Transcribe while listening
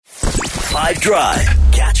5 Drive.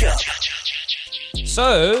 Catch up.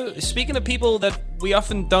 So, speaking of people that we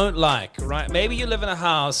often don't like, right? Maybe you live in a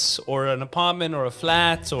house or an apartment or a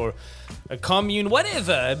flat or a commune,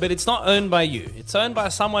 whatever, but it's not owned by you. It's owned by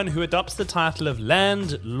someone who adopts the title of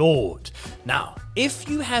landlord. Now, if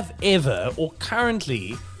you have ever or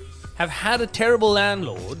currently have had a terrible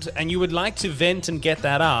landlord and you would like to vent and get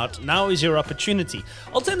that out, now is your opportunity.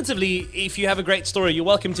 Alternatively, if you have a great story, you're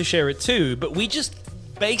welcome to share it too, but we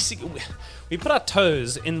put our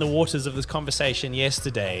toes in the waters of this conversation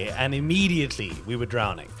yesterday and immediately we were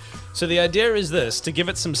drowning. So the idea is this, to give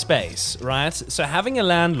it some space, right? So having a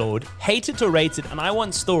landlord, hate it or rate it, and I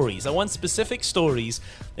want stories. I want specific stories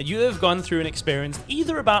that you have gone through and experienced,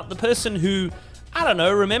 either about the person who, I don't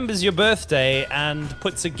know, remembers your birthday and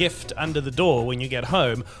puts a gift under the door when you get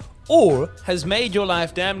home, or has made your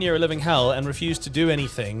life damn near a living hell and refused to do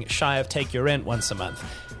anything shy of take your rent once a month.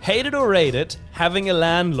 Hate it or rate it, having a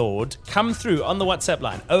landlord, come through on the WhatsApp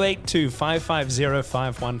line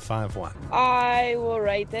 082-550-5151. I will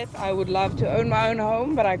rate it. I would love to own my own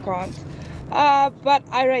home, but I can't. But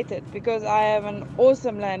I rate it because I am an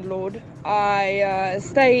awesome landlord. I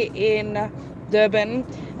stay in Durban,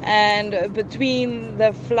 and between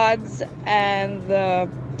the floods and the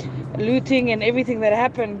looting and everything that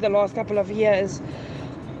happened the last couple of years,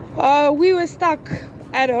 we were stuck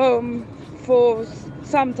at home for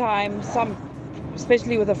some time,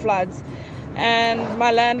 especially with the floods. And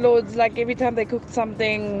my landlords, like every time they cooked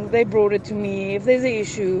something, they brought it to me. If there's an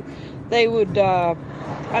issue, they would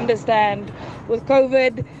understand. With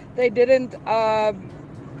COVID, they didn't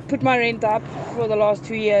put my rent up for the last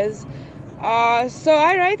 2 years. So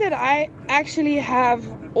I rate it. I actually have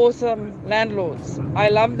awesome landlords. I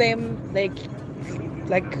love them. They're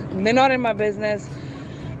not in my business.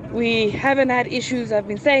 We haven't had issues. I've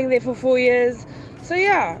been staying there for 4 years. So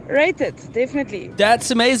yeah, rate it, definitely.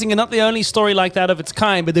 That's amazing, and not the only story like that of its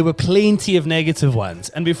kind, but there were plenty of negative ones.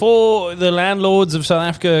 And before the landlords of South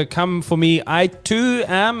Africa come for me, I too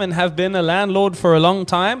am and have been a landlord for a long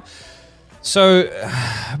time. So,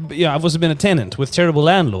 yeah, I've also been a tenant with terrible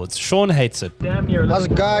landlords. Sean hates it. As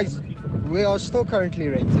guys, we are still currently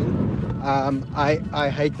renting. I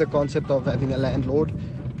hate the concept of having a landlord.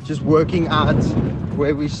 Just working out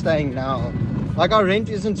where we're staying now. Like, our rent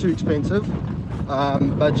isn't too expensive,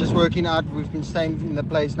 but just working out, we've been staying in the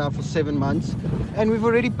place now for 7 months, and we've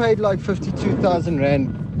already paid like 52,000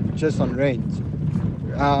 Rand just on rent.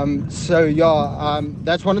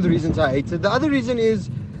 That's one of the reasons I hate it. The other reason is,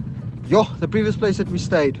 the previous place that we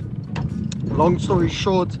stayed. Long story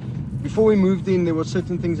short, before we moved in, there were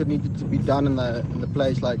certain things that needed to be done in the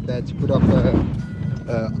place, like that, to put up a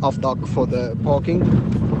off-dock for the parking.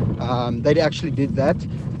 They actually did that.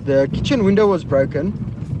 The kitchen window was broken,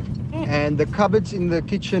 and the cupboards in the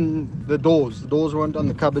kitchen, the doors weren't on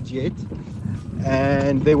the cupboards yet,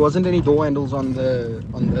 and there wasn't any door handles on the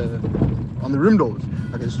room doors.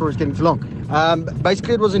 Okay, the story's getting too long.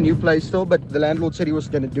 Basically, it was a new place still, but the landlord said he was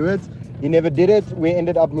going to do it. He never did it. We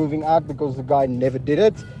ended up moving out because the guy never did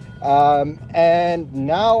it. And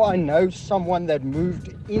now I know someone that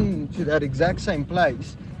moved into that exact same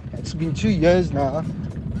place. It's been 2 years now.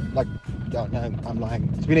 No, I'm lying.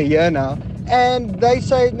 It's been a year now. And they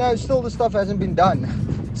say, no, still the stuff hasn't been done.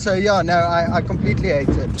 So I completely hate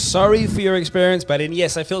it. Sorry for your experience, but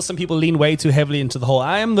yes, I feel some people lean way too heavily into the whole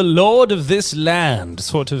I am the lord of this land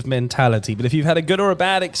sort of mentality. But if you've had a good or a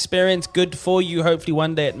bad experience, good for you. Hopefully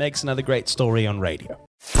one day it makes another great story on radio.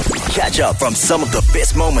 Catch up from some of the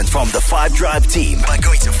best moments from the 5 Drive team by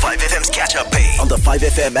going to 5FM's catch-up page on the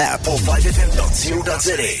 5FM app or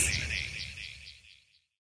 5FM.co.za.